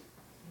is.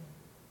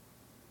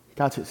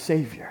 God's his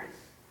Savior.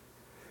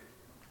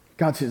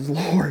 God's his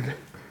Lord.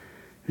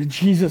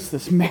 Jesus,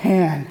 this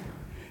man,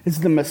 is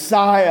the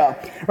Messiah.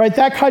 Right?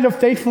 That kind of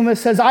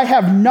faithfulness says, I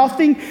have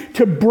nothing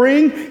to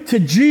bring to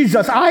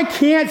Jesus. I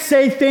can't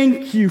say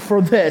thank you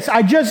for this.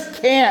 I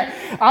just can't.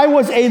 I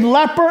was a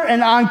leper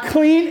and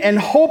unclean and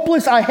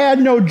hopeless. I had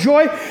no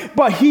joy.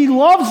 But he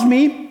loves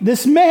me,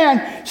 this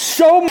man,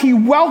 so he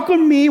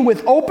welcomed me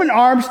with open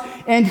arms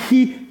and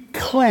he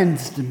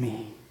cleansed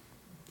me.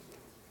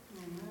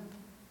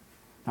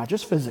 Not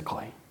just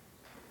physically,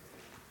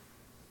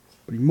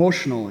 but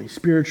emotionally,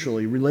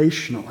 spiritually,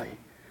 relationally,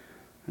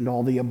 and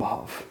all the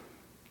above.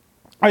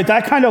 All right,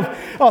 that kind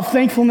of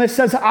thankfulness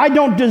says, I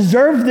don't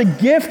deserve the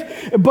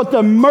gift, but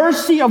the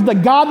mercy of the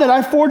God that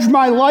I forged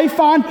my life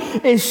on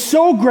is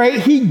so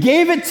great, he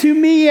gave it to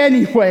me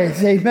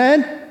anyways.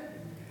 Amen?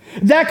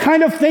 That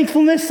kind of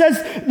thankfulness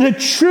says, the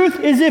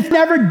truth is if he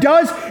never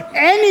does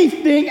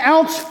anything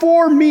else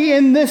for me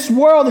in this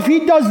world, if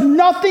he does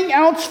nothing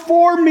else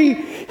for me,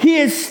 he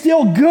is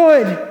still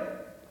good.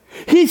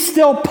 He's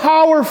still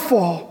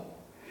powerful.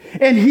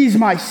 And he's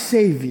my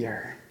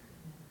Savior.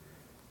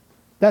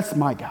 That's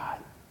my God.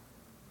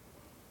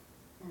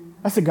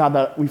 That's the God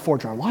that we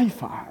forge our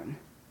life on.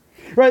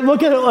 Right?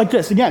 Look at it like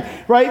this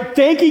again. Right?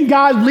 Thanking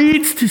God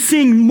leads to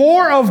seeing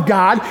more of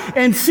God,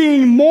 and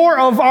seeing more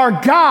of our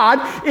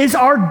God is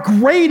our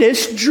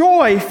greatest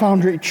joy,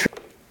 Foundry Church.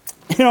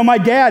 You know, my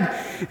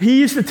dad, he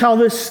used to tell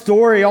this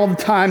story all the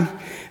time,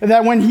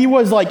 that when he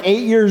was like 8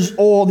 years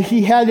old,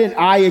 he had an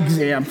eye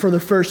exam for the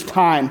first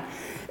time.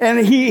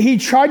 And he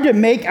tried to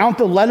make out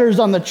the letters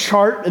on the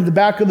chart in the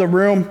back of the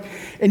room,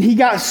 and he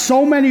got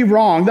so many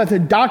wrong that the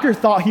doctor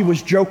thought he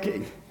was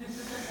joking.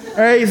 All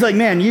right? He's like,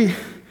 man,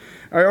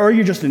 or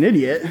you're just an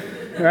idiot,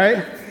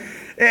 right?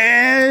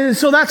 And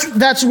so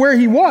that's where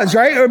he was,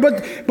 right?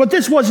 But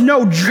this was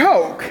no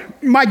joke.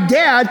 My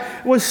dad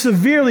was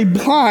severely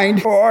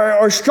blind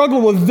or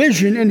struggled with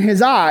vision in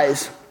his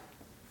eyes.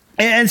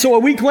 And so a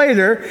week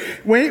later,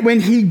 when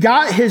he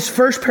got his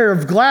first pair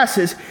of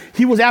glasses,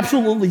 he was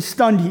absolutely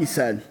stunned, he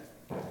said.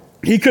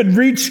 He could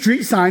read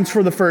street signs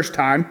for the first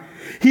time.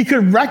 He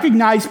could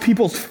recognize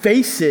people's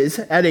faces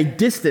at a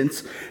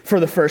distance for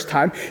the first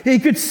time. He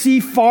could see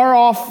far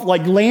off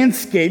like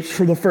landscapes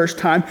for the first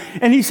time.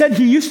 And he said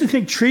he used to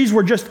think trees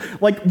were just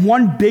like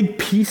one big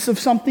piece of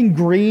something,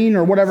 green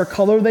or whatever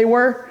color they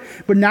were.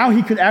 But now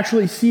he could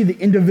actually see the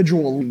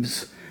individual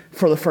leaves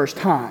for the first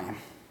time.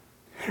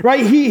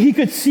 Right? He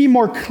could see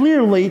more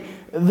clearly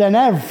than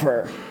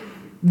ever.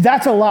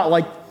 That's a lot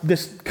like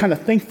this kind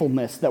of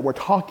thankfulness that we're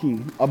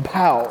talking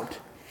about.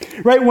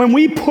 Right? When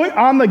we put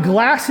on the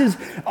glasses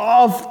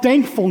of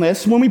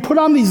thankfulness, when we put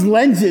on these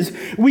lenses,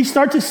 we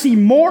start to see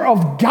more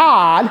of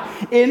God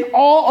in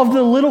all of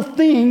the little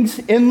things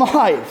in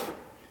life.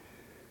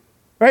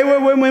 Right?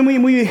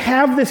 When we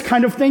have this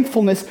kind of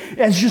thankfulness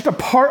as just a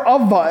part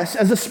of us,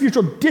 as a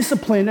spiritual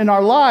discipline in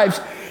our lives,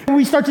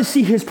 we start to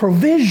see his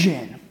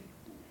provision.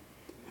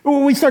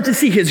 We start to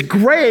see his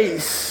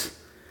grace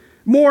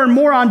more and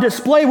more on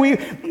display.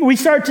 We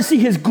start to see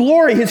his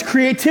glory, his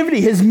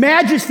creativity, his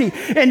majesty,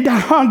 and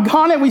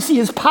on it we see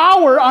his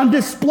power on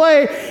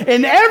display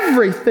in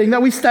everything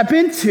that we step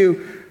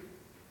into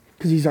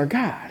because he's our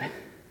God.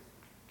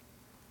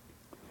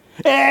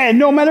 And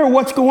no matter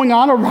what's going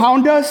on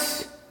around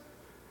us,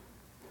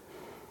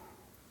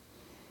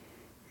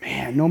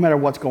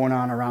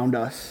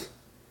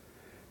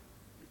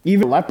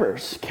 even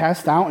lepers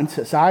cast out in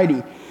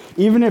society,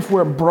 even if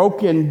we're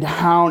broken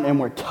down and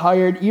we're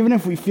tired, even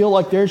if we feel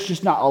like there's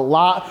just not a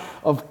lot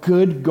of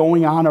good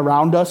going on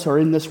around us or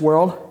in this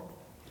world,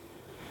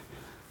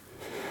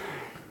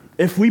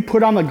 if we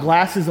put on the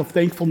glasses of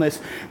thankfulness,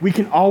 we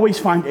can always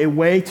find a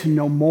way to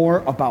know more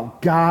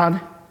about God,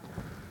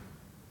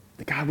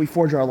 the God we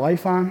forge our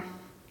life on,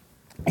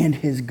 and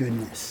his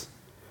goodness.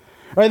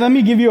 All right, let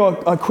me give you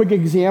a quick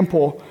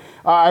example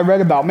I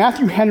read about.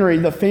 Matthew Henry,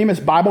 the famous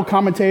Bible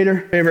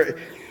commentator,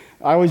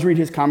 I always read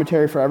his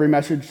commentary for every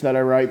message that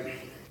I write.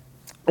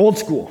 Old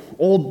school.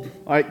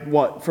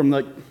 From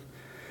the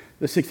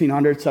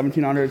 1600s,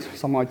 1700s,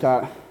 something like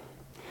that.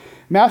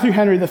 Matthew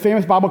Henry, the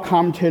famous Bible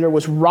commentator,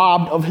 was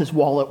robbed of his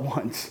wallet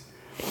once.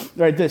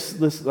 Right, this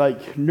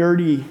like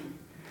nerdy,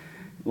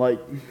 like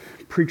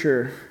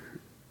preacher,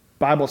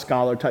 Bible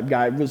scholar type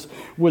guy was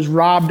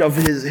robbed of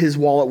his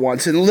wallet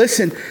once. And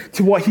listen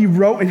to what he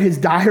wrote in his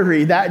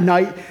diary that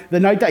night, the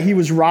night that he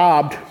was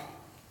robbed.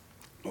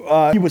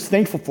 He was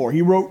thankful for.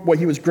 He wrote what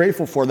he was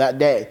grateful for that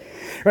day.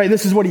 Right,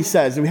 this is what he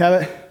says. Do we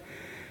have it?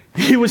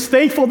 He was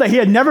thankful that he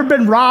had never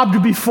been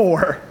robbed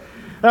before.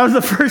 That was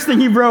the first thing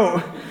he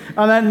wrote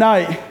on that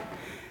night.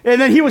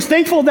 And then he was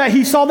thankful that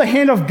he saw the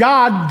hand of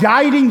God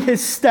guiding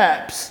his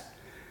steps.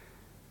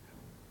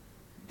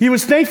 He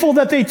was thankful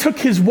that they took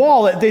his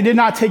wallet. They did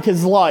not take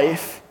his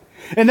life.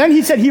 And then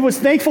he said he was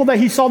thankful that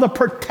he saw the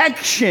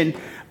protection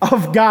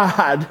of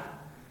God.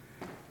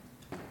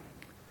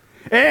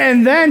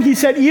 And then he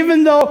said,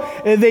 even though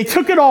they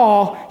took it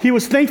all, he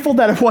was thankful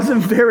that it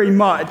wasn't very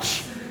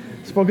much.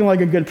 Spoken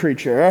like a good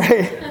preacher,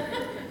 right?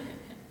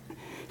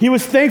 He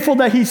was thankful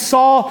that he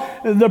saw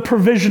the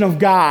provision of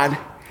God.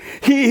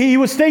 He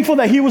was thankful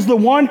that he was the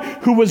one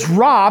who was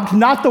robbed,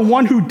 not the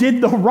one who did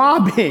the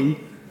robbing.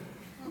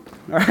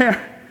 All right?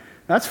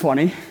 That's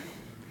funny.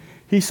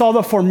 He saw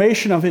the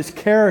formation of his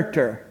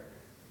character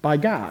by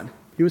God.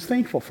 He was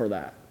thankful for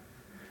that.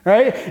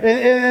 Right?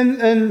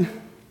 And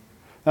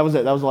that was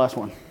it. That was the last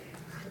one.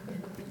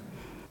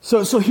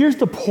 So here's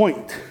the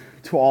point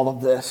to all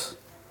of this.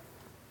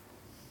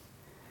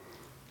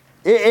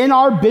 In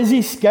our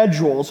busy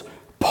schedules,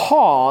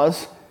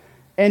 pause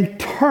and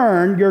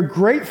turn your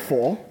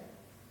grateful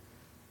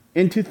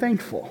into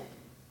thankful.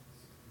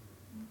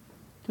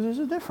 Because there's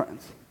a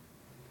difference.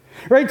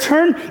 Right?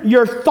 Turn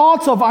your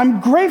thoughts of, I'm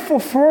grateful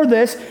for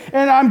this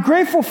and I'm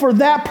grateful for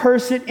that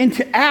person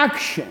into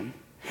action,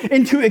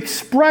 into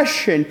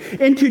expression,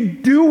 into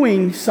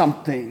doing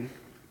something.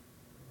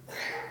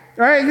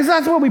 Right? Because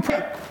that's what we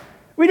pray.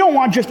 We don't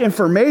want just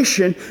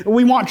information.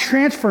 We want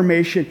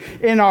transformation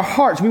in our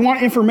hearts. We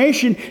want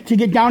information to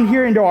get down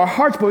here into our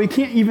hearts, but we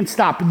can't even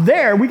stop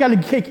there. We got to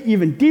kick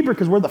even deeper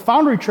because we're the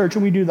Foundry Church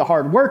and we do the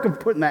hard work of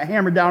putting that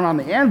hammer down on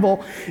the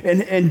anvil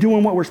and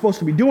doing what we're supposed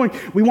to be doing.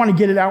 We want to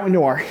get it out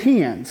into our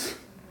hands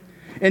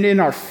and in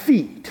our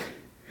feet.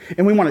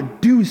 And we want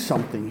to do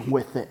something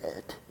with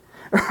it.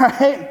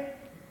 Right?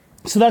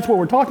 So that's what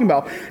we're talking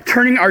about.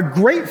 Turning our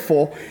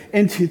grateful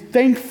into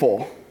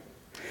thankful.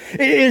 It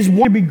is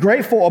one to be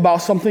grateful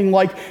about something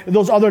like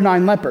those other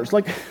 9 lepers.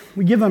 Like,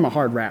 we give them a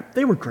hard rap.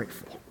 They were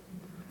grateful.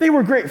 They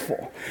were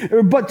grateful.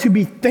 But to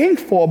be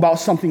thankful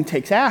about something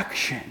takes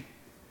action.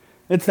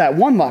 It's that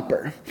one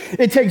leper.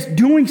 It takes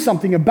doing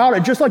something about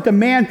it, just like the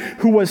man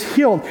who was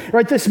healed.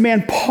 Right? This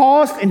man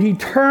paused and he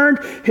turned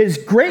his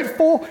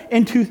grateful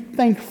into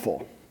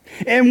thankful.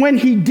 And when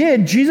he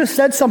did, Jesus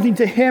said something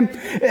to him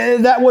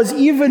that was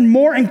even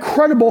more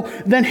incredible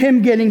than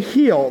him getting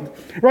healed.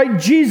 Right?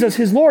 Jesus,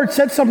 his Lord,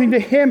 said something to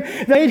him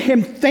that made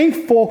him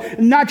thankful,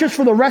 not just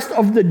for the rest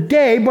of the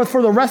day, but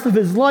for the rest of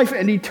his life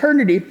and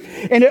eternity.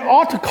 And it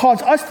ought to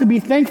cause us to be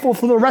thankful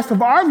for the rest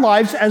of our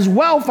lives as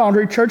well,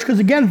 Foundry Church, because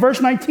again,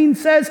 verse 19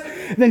 says,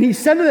 then he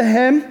said to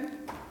him,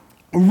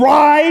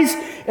 rise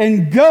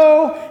and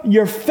go,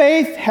 your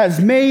faith has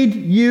made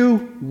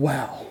you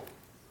well.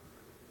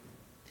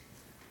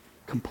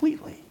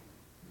 Completely.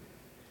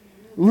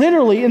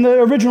 Literally, in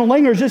the original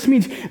language, this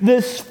means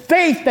this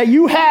faith that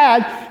you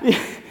had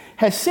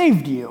has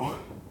saved you.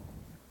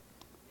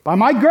 By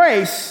my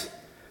grace,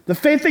 the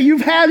faith that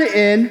you've had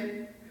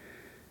in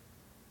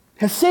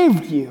has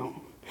saved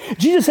you.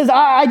 Jesus says,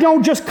 I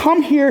don't just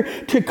come here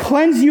to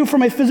cleanse you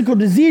from a physical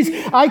disease.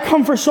 I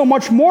come for so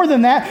much more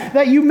than that,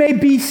 that you may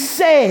be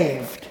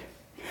saved.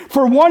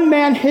 For one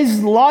man,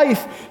 his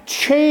life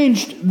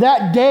changed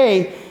that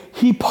day.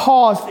 He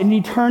paused and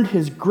he turned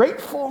his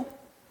grateful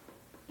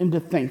into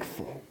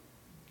thankful.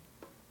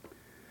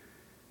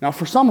 Now,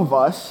 for some of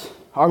us,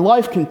 our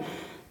life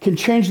can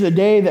change the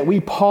day that we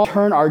pause,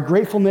 turn our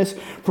gratefulness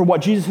for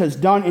what Jesus has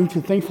done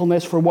into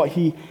thankfulness for what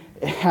he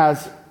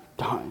has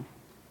done.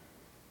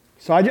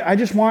 So I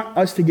just want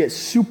us to get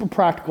super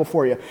practical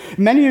for you.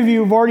 Many of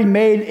you have already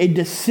made a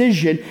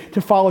decision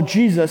to follow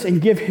Jesus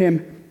and give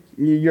him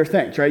your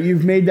thanks, right?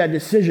 You've made that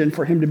decision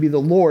for him to be the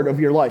Lord of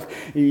your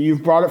life.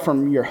 You've brought it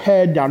from your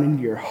head down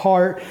into your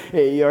heart.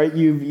 Right?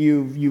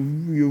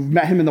 You've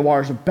met him in the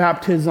waters of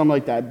baptism,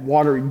 like that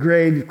watery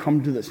grave. You've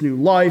come to this new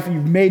life.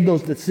 You've made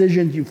those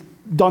decisions. You've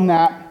done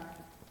that.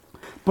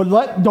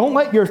 But don't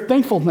let your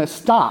thankfulness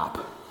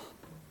stop.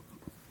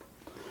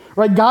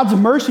 Right? God's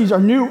mercies are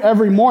new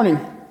every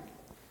morning.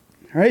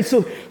 All right,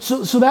 so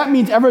that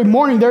means every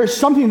morning there is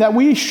something that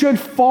we should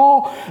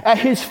fall at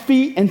his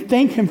feet and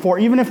thank him for,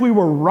 even if we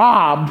were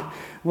robbed,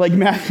 like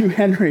Matthew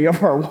Henry,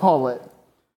 of our wallet.